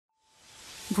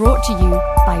Brought to you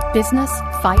by Business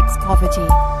Fights Poverty.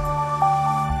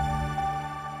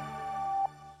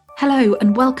 Hello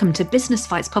and welcome to Business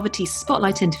Fights Poverty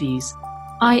Spotlight Interviews.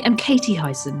 I am Katie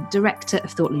Hyson, Director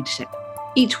of Thought Leadership.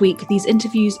 Each week, these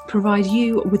interviews provide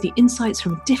you with the insights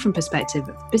from a different perspective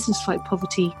of the Business Fight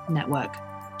Poverty network,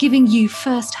 giving you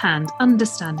first-hand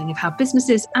understanding of how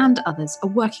businesses and others are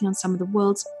working on some of the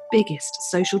world's biggest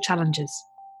social challenges.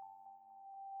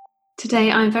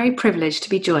 Today, I'm very privileged to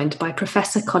be joined by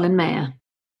Professor Colin Mayer.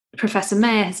 Professor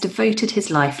Mayer has devoted his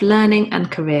life, learning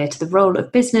and career to the role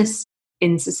of business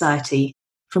in society,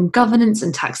 from governance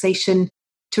and taxation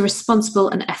to responsible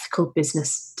and ethical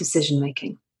business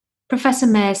decision-making. Professor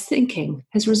Mayer's thinking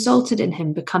has resulted in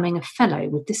him becoming a fellow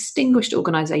with distinguished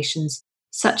organisations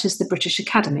such as the British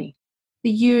Academy,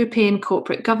 the European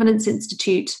Corporate Governance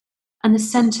Institute, and the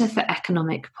Centre for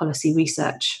Economic Policy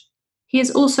Research. He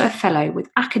is also a fellow with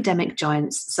academic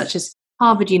giants such as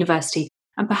Harvard University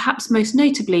and perhaps most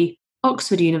notably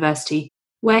Oxford University,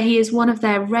 where he is one of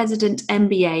their resident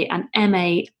MBA and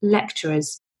MA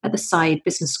lecturers at the Saïd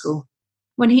Business School.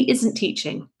 When he isn't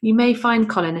teaching, you may find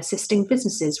Colin assisting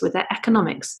businesses with their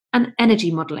economics and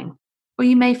energy modelling, or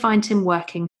you may find him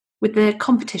working with the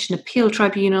Competition Appeal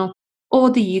Tribunal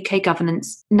or the UK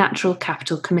Government's Natural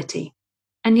Capital Committee.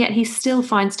 And yet he still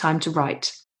finds time to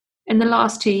write. In the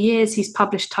last 2 years, he's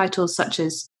published titles such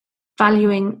as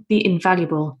Valuing the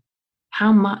Invaluable,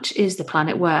 How Much is the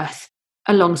Planet Worth?,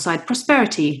 alongside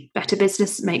Prosperity, Better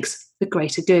Business Makes the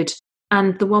Greater Good,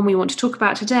 and the one we want to talk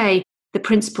about today, The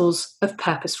Principles of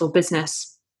Purposeful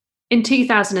Business. In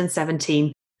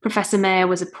 2017, Professor Mayer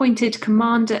was appointed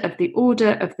Commander of the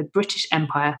Order of the British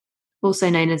Empire, also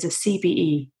known as a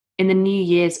CBE, in the New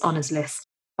Year's Honours List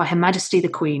by Her Majesty the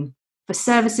Queen, for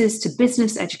services to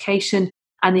business education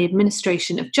and the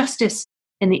administration of justice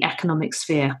in the economic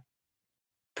sphere.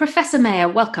 Professor Mayer,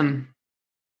 welcome.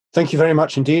 Thank you very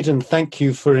much indeed, and thank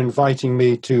you for inviting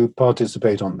me to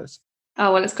participate on this.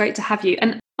 Oh, well, it's great to have you.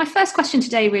 And my first question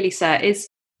today, really, sir, is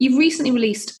you've recently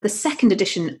released the second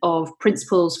edition of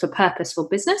Principles for Purposeful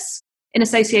Business in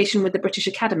association with the British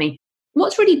Academy.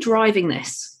 What's really driving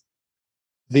this?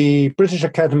 The British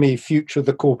Academy Future of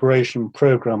the Corporation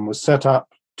programme was set up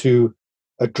to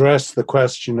address the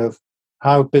question of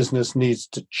how business needs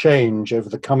to change over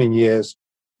the coming years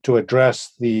to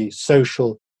address the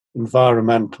social,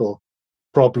 environmental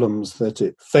problems that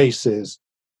it faces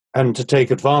and to take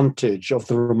advantage of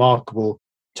the remarkable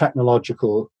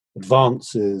technological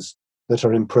advances that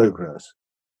are in progress.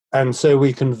 And so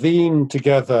we convene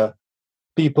together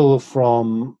people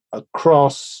from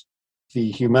across the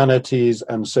humanities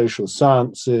and social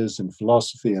sciences, in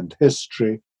philosophy and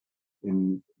history,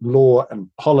 in law and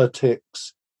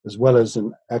politics, as well as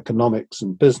in economics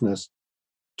and business,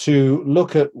 to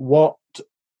look at what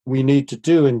we need to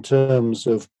do in terms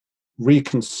of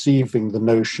reconceiving the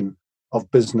notion of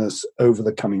business over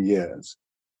the coming years.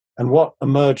 And what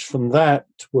emerged from that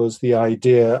was the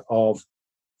idea of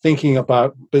thinking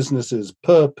about business's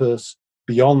purpose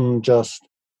beyond just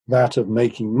that of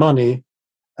making money,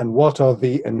 and what are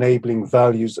the enabling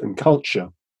values and culture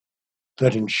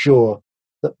that ensure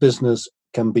that business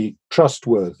can be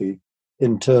trustworthy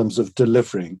in terms of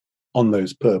delivering on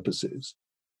those purposes.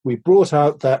 We brought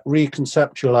out that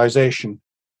reconceptualization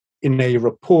in a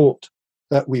report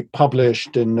that we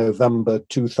published in November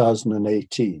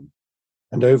 2018.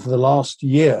 And over the last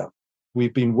year,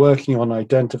 we've been working on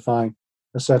identifying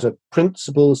a set of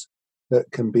principles that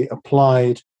can be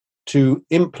applied to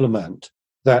implement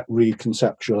that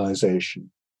reconceptualization.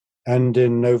 And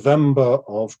in November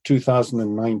of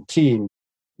 2019,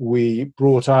 we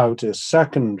brought out a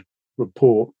second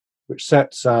report which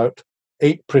sets out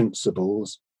 8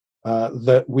 principles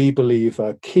that we believe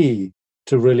are key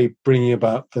to really bringing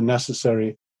about the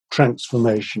necessary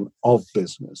transformation of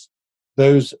business.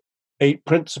 Those 8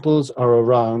 principles are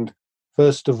around,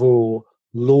 first of all,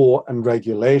 law and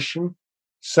regulation,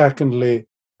 secondly,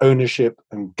 ownership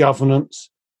and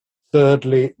governance,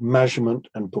 thirdly, measurement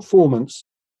and performance,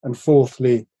 and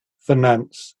fourthly,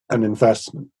 finance and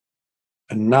investment.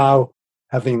 And now,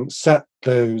 having set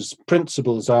those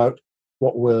principles out,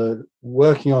 what we're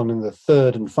working on in the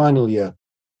third and final year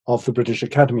of the British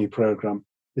Academy programme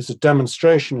is a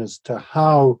demonstration as to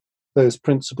how those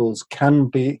principles can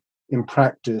be, in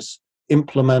practice,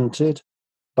 implemented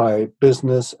by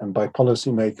business and by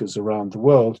policymakers around the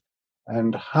world,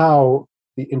 and how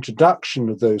the introduction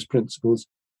of those principles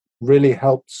really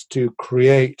helps to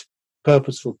create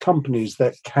purposeful companies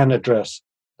that can address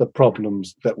the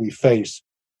problems that we face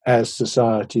as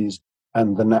societies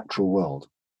and the natural world.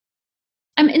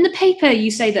 In the paper,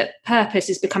 you say that purpose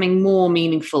is becoming more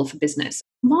meaningful for business.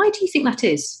 Why do you think that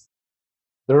is?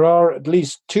 there are at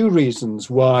least two reasons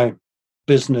why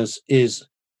business is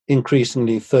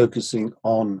increasingly focusing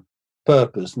on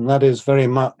purpose, and that is very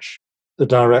much the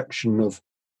direction of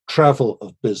travel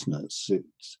of business. It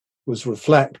was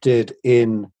reflected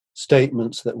in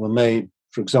statements that were made,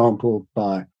 for example,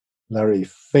 by Larry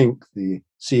Fink, the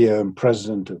CEO and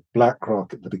president of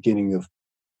BlackRock at the beginning of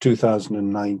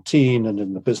 2019, and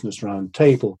in the Business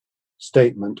Roundtable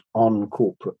statement on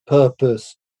corporate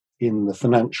purpose, in the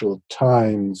Financial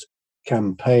Times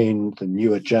campaign, The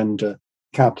New Agenda,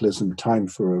 Capitalism, Time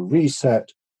for a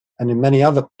Reset, and in many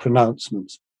other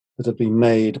pronouncements that have been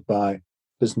made by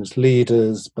business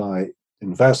leaders, by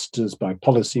investors, by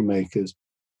policymakers,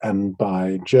 and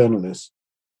by journalists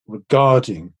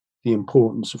regarding the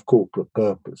importance of corporate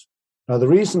purpose. Now, the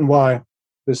reason why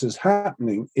this is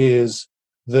happening is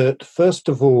that, first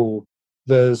of all,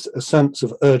 there's a sense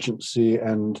of urgency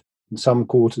and, in some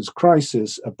quarters,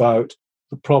 crisis about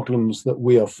the problems that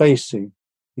we are facing,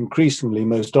 increasingly,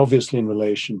 most obviously in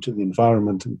relation to the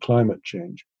environment and climate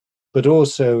change, but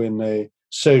also in a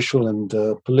social and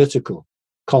political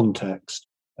context,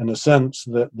 and a sense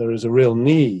that there is a real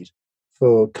need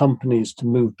for companies to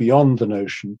move beyond the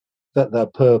notion that their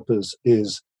purpose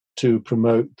is to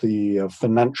promote the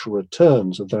financial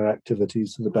returns of their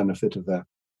activities to the benefit of their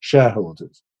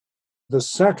shareholders. The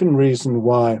second reason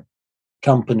why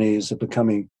companies are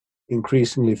becoming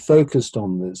increasingly focused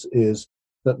on this is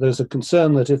that there's a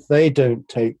concern that if they don't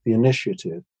take the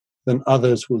initiative, then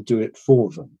others will do it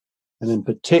for them. And in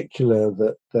particular,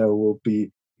 that there will be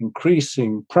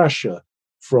increasing pressure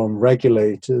from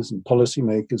regulators and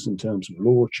policymakers in terms of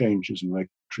law changes and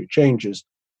regulatory changes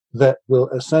that will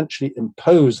essentially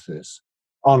impose this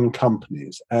on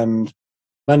companies. And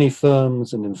many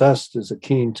firms and investors are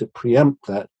keen to preempt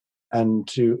that and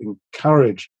to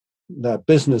encourage their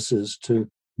businesses to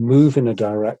move in a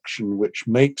direction which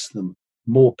makes them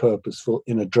more purposeful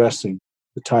in addressing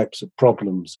the types of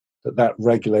problems that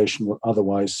regulation will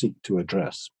otherwise seek to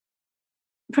address.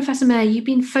 Professor Mayer, you've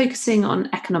been focusing on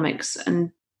economics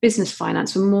and business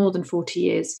finance for more than 40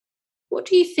 years. What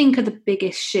do you think are the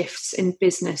biggest shifts in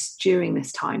business during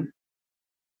this time?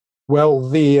 Well,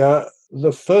 the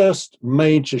first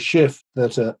major shift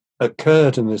that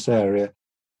occurred in this area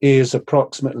is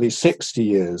approximately 60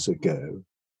 years ago.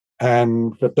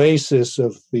 And the basis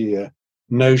of the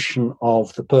notion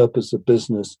of the purpose of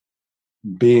business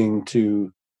being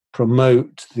to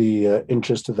promote the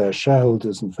interest of their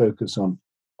shareholders and focus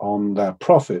on their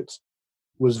profits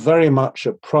was very much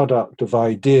a product of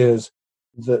ideas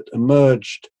that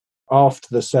emerged after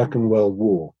the Second World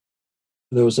War.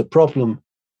 There was a problem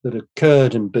that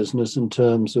occurred in business in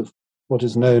terms of what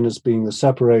is known as being the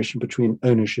separation between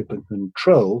ownership and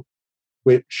control,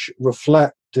 which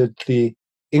reflected the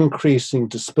increasing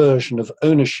dispersion of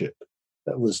ownership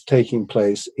that was taking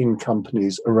place in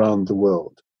companies around the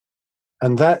world.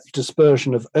 And that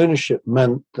dispersion of ownership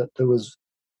meant that there was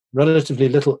relatively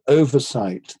little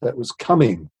oversight that was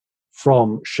coming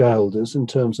from shareholders in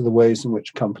terms of the ways in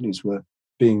which companies were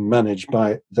being managed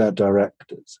by their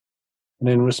directors. And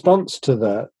in response to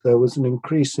that, there was an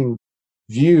increasing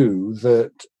view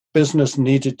that business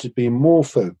needed to be more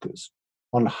focused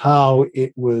on how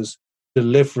it was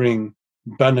delivering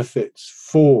benefits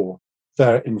for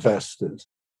their investors.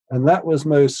 And that was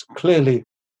most clearly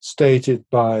stated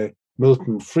by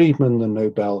Milton Friedman, the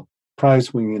Nobel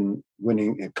Prize-winning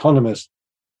economist,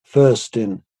 first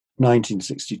in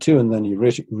 1962, and then he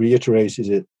reiterated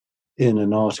it in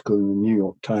an article in the New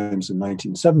York Times in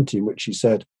 1970, in which he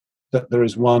said that there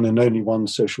is one and only one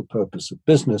social purpose of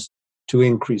business: to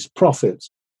increase profits,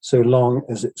 so long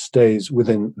as it stays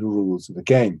within the rules of the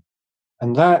game.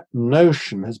 And that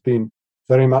notion has been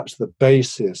very much the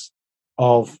basis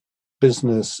of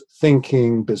business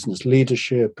thinking, business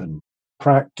leadership and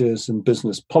practice, and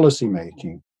business policy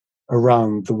making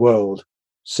around the world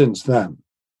since then.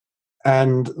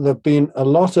 And there have been a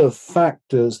lot of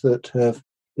factors that have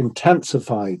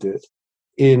intensified it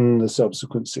in the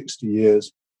subsequent 60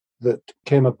 years that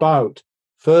came about,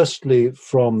 firstly,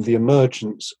 from the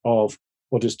emergence of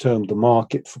what is termed the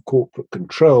market for corporate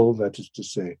control, that is to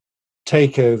say,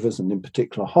 takeovers, and in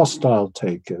particular hostile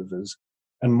takeovers,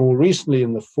 and more recently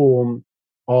in the form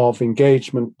of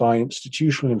engagement by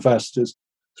institutional investors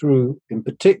through, in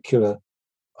particular,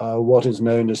 what is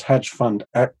known as hedge fund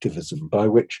activism, by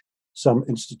which some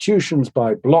institutions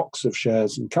buy blocks of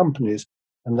shares in companies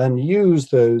and then use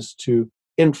those to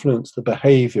influence the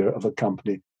behavior of a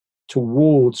company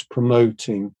towards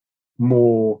promoting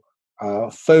more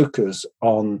focus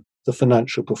on the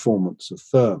financial performance of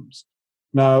firms.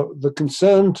 Now, the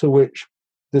concern to which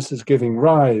this is giving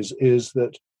rise is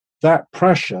that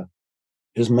pressure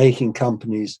is making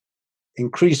companies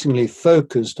increasingly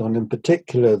focused on, in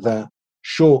particular, their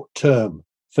short-term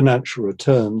financial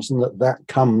returns, and that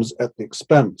comes at the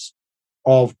expense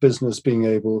of business being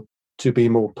able to be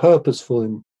more purposeful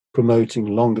in promoting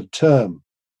longer-term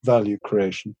value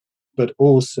creation, but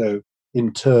also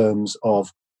in terms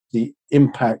of the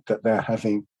impact that they're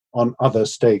having on other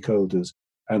stakeholders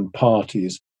and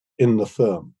parties in the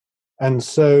firm. And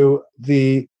so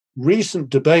the recent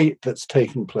debate that's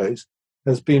taken place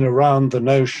has been around the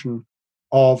notion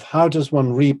of how does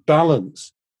one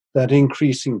rebalance that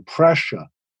increasing pressure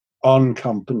on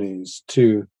companies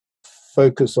to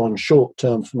focus on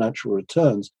short-term financial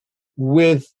returns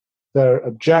with their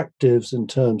objectives in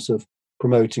terms of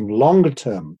promoting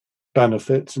longer-term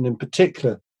benefits, and in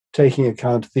particular taking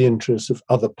account of the interests of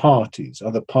other parties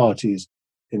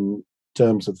in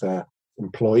terms of their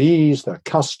employees, their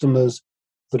customers,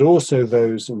 but also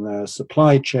those in their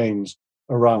supply chains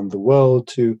around the world,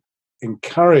 to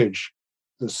encourage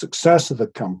the success of the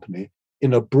company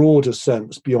in a broader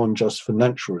sense beyond just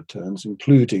financial returns,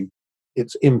 including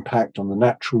its impact on the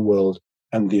natural world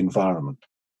and the environment.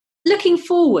 Looking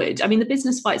forward, I mean, the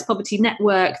Business Fights Poverty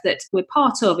network that we're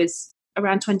part of is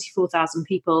around 24,000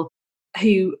 people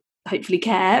who hopefully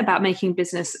care about making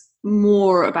business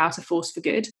more about a force for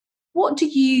good. What do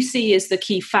you see as the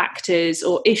key factors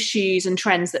or issues and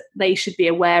trends that they should be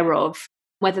aware of,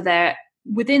 whether they're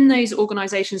within those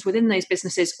organisations, within those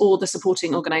businesses, or the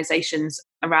supporting organisations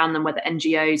around them, whether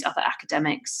NGOs, other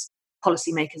academics,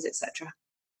 policymakers, etc.?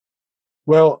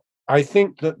 Well, I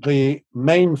think that the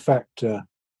main factor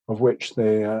of which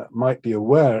they might be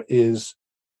aware is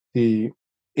the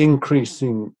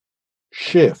increasing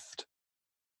shift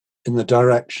in the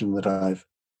direction that I've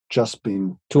just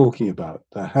been talking about.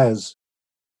 There has,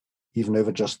 even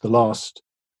over just the last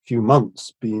few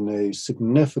months, been a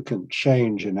significant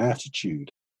change in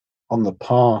attitude on the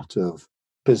part of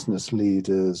business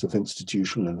leaders, of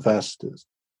institutional investors,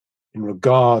 in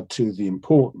regard to the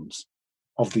importance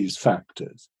of these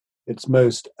factors. It's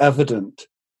most evident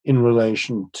in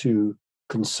relation to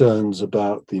concerns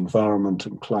about the environment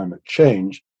and climate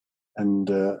change, and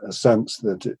a sense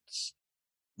that it's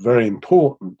very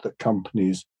important that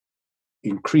companies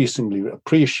increasingly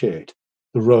appreciate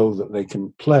the role that they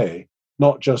can play,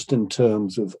 not just in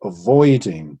terms of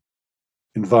avoiding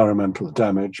environmental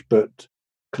damage, but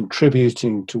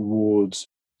contributing towards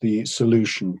the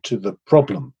solution to the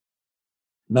problem.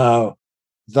 Now,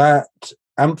 that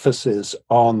emphasis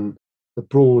on the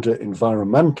broader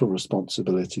environmental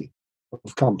responsibility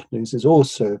of companies is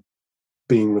also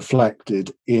being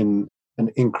reflected in an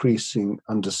increasing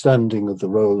understanding of the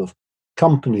role of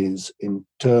companies in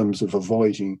terms of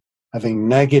avoiding having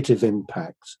negative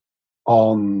impacts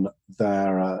on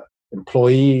their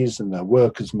employees and their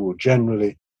workers more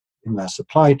generally, in their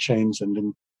supply chains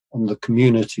and on the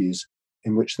communities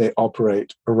in which they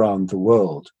operate around the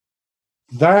world.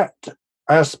 That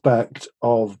aspect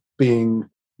of being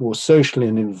more socially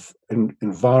and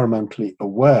environmentally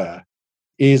aware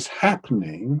is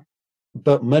happening,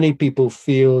 but many people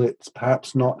feel it's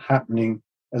perhaps not happening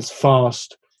as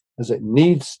fast as it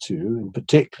needs to, in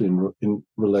particular in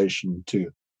relation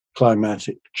to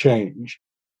climatic change,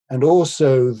 and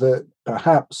also that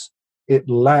perhaps it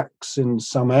lacks in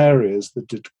some areas the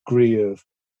degree of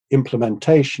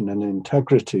implementation and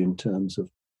integrity in terms of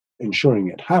ensuring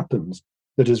it happens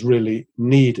that is really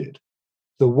needed.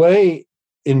 The way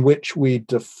in which we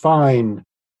define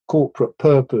corporate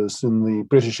purpose in the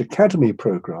British Academy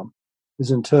programme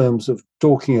is in terms of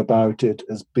talking about it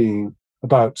as being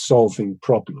about solving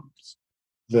problems,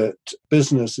 that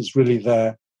business is really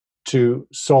there to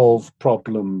solve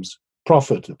problems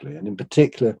profitably. And in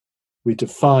particular, we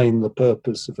define the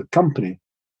purpose of a company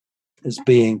as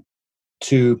being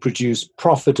to produce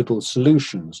profitable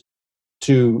solutions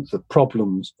to the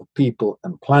problems of people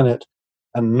and planet,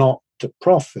 and not to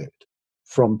profit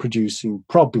from producing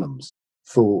problems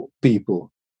for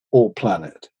people or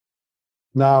planet.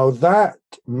 Now, that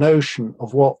notion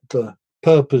of what the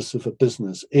purpose of a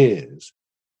business is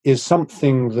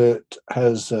something that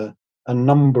has a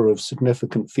number of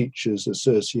significant features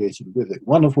associated with it,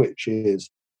 one of which is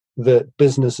that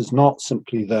business is not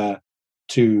simply there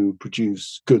to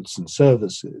produce goods and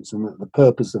services, and that the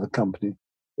purpose of a company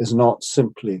is not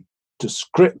simply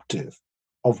descriptive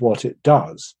of what it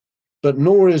does, but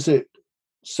nor is it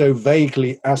so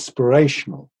vaguely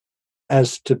aspirational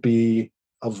as to be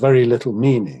of very little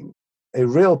meaning. A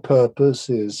real purpose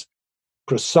is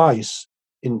precise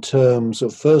in terms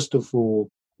of, first of all,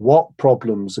 what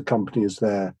problems a company is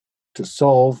there to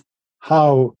solve,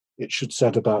 how it should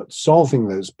set about solving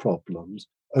those problems,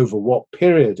 over what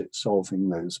period it's solving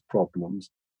those problems,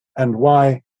 and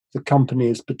why the company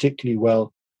is particularly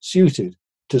well suited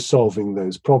to solving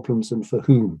those problems and for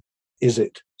whom is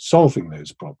it solving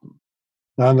those problems.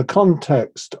 Now, in the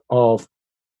context of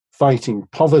fighting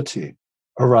poverty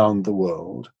around the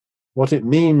world, what it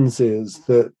means is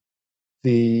that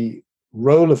the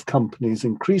role of companies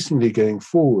increasingly going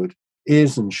forward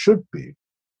is and should be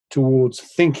towards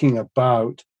thinking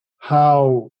about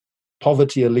how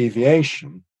poverty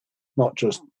alleviation, not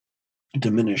just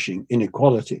diminishing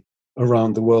inequality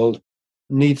around the world,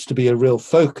 needs to be a real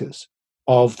focus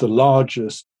of the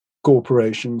largest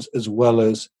corporations as well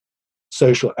as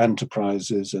social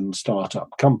enterprises and startup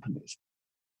companies.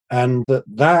 And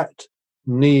that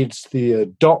needs the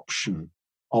adoption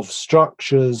of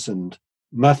structures and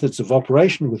methods of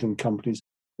operation within companies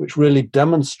which really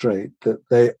demonstrate that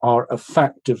they are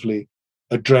effectively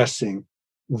addressing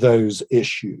those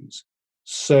issues.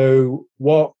 So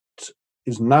what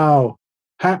is now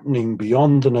happening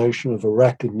beyond the notion of a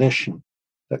recognition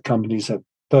that companies have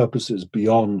purposes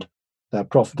beyond their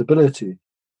profitability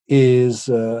is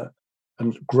a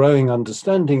growing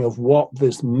understanding of what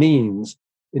this means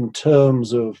in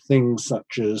terms of things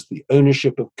such as the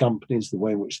ownership of companies, the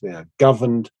way in which they are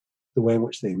governed, the way in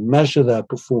which they measure their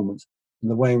performance, and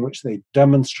the way in which they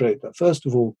demonstrate that, first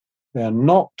of all, they are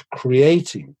not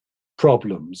creating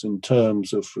problems in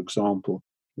terms of, for example,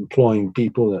 employing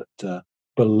people at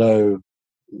below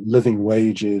living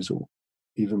wages or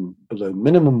even below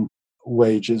minimum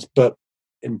wages, but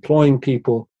employing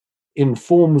people in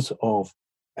forms of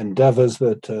endeavors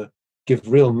that give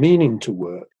real meaning to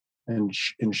work and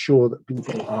ensure that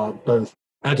people are both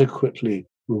adequately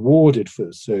rewarded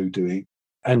for so doing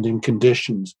and in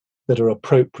conditions that are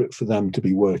appropriate for them to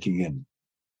be working in.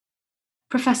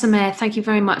 Professor Mayer, thank you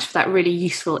very much for that really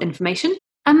useful information.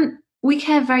 We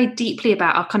care very deeply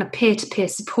about our kind of peer-to-peer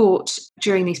support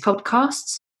during these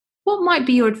podcasts. What might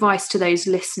be your advice to those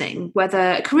listening,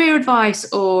 whether career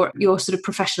advice or your sort of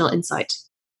professional insight?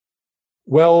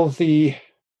 Well, the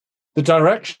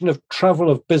direction of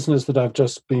travel of business that I've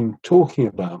just been talking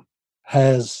about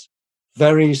has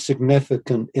very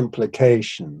significant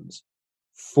implications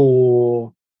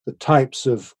for the types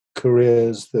of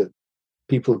careers that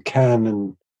people can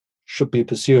and should be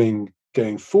pursuing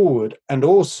going forward, and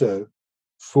also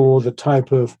for the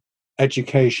type of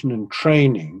education and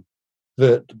training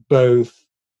that both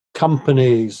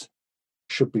companies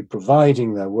should be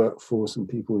providing their workforce and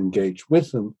people engaged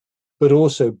with them, but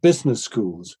also business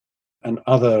schools and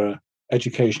other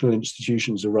educational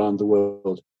institutions around the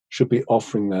world should be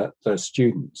offering their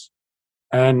students.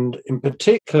 And in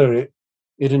particular,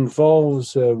 it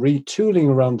involves retooling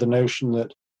around the notion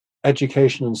that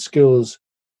education and skills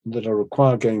that are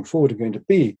required going forward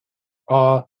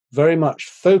are very much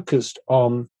focused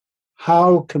on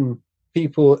how can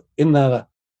people in their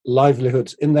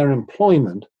livelihoods, in their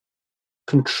employment,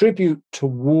 contribute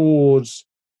towards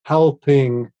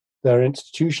helping their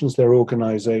institutions, their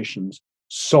organizations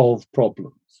solve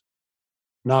problems.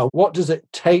 Now, what does it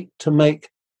take to make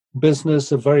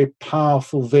business a very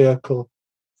powerful vehicle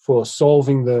for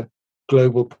solving the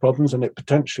global problems? And it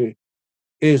potentially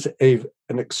is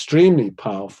an extremely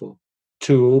powerful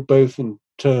tool, both in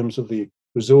terms of the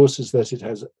resources that it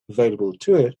has available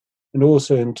to it, and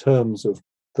also in terms of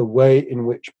the way in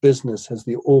which business has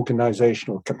the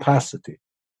organizational capacity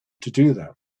to do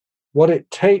that. What it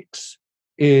takes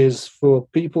is for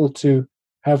people to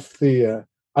have the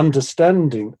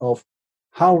understanding of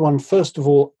how one, first of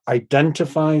all,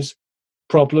 identifies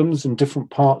problems in different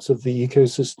parts of the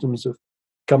ecosystems of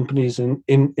companies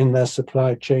in their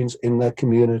supply chains, in their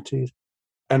communities,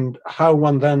 and how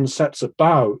one then sets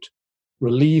about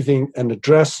relieving and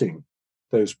addressing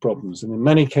those problems. And in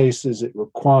many cases, it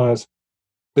requires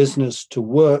business to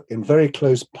work in very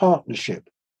close partnership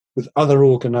with other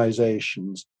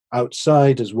organizations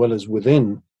outside as well as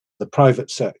within the private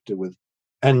sector, with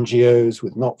NGOs,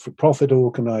 with not-for-profit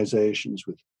organizations,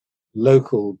 with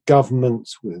local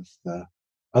governments, with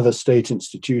other state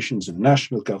institutions and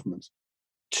national governments,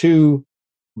 to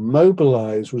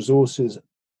mobilize resources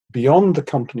beyond the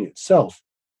company itself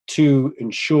to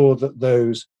ensure that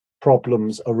those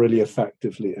problems are really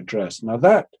effectively addressed. Now,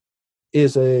 that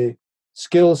is a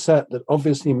skill set that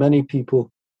obviously many people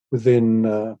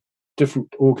within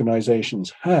different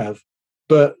organizations have,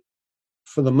 but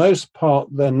for the most part,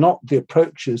 they're not the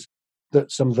approaches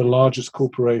that some of the largest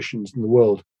corporations in the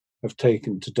world have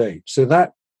taken to date. So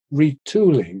that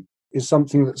retooling is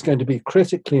something that's going to be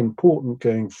critically important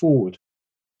going forward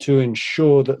to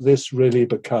ensure that this really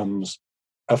becomes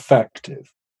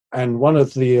effective. And one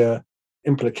of the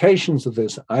implications of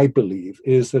this, I believe,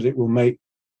 is that it will make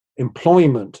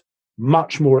employment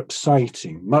much more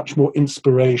exciting, much more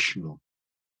inspirational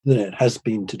than it has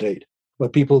been to date, where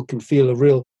people can feel a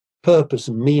real purpose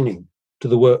and meaning to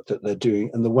the work that they're doing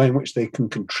and the way in which they can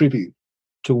contribute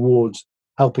towards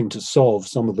helping to solve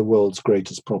some of the world's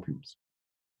greatest problems.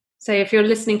 So if you're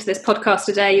listening to this podcast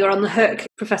today, you're on the hook.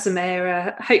 Professor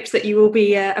Mayer hopes that you will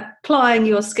be applying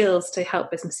your skills to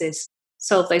help businesses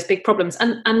solve those big problems.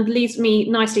 And leads me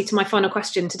nicely to my final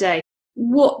question today.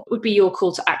 What would be your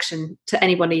call to action to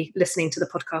anybody listening to the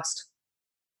podcast?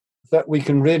 That we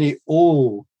can really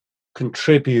all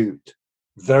contribute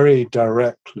very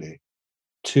directly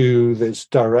to this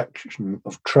direction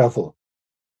of travel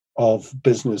of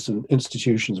business and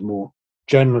institutions more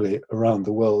generally around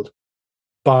the world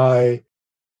by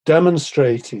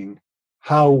demonstrating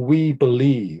how we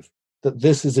believe that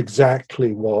this is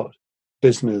exactly what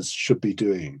business should be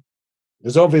doing.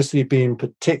 There's obviously been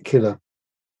particular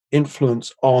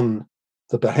influence on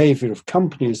the behavior of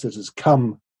companies that has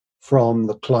come from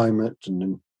the climate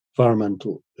and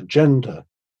environmental agenda.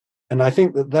 And I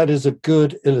think that that is a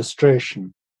good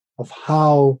illustration of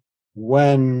how,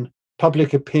 when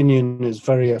public opinion is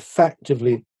very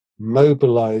effectively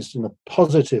mobilized in a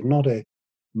positive, not a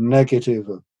negative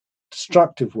or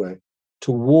destructive way,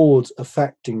 towards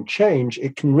affecting change,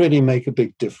 it can really make a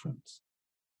big difference.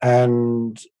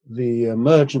 And the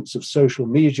emergence of social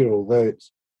media, although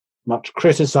it's much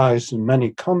criticized in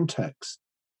many contexts,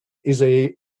 is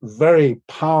a very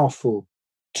powerful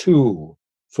tool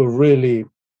for really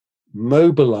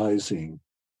mobilizing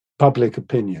public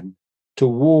opinion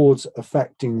towards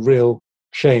affecting real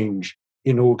change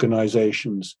in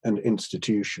organizations and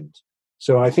institutions.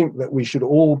 So I think that we should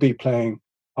all be playing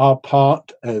our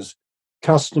part as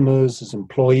customers, as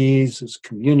employees, as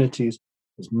communities,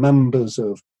 as members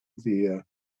of the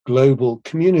global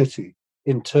community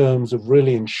in terms of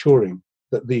really ensuring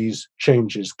that these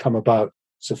changes come about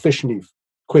sufficiently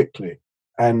quickly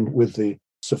and with the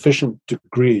sufficient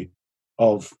degree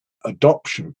of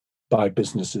adoption by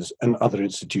businesses and other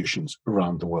institutions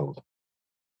around the world.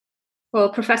 Well,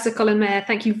 Professor Colin Mayer,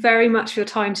 thank you very much for your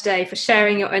time today, for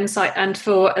sharing your insight and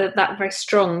for that very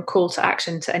strong call to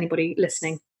action to anybody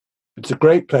listening. It's a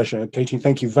great pleasure, Katie.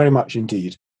 Thank you very much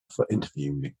indeed for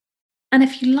interviewing me. And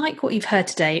if you like what you've heard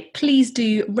today, please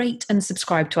do rate and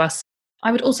subscribe to us.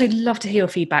 I would also love to hear your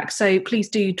feedback, so please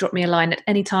do drop me a line at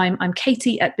any time. I'm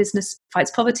Katie at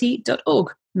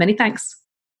businessfightspoverty.org. Many thanks.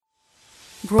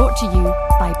 Brought to you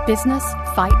by Business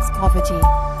Fights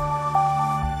Poverty.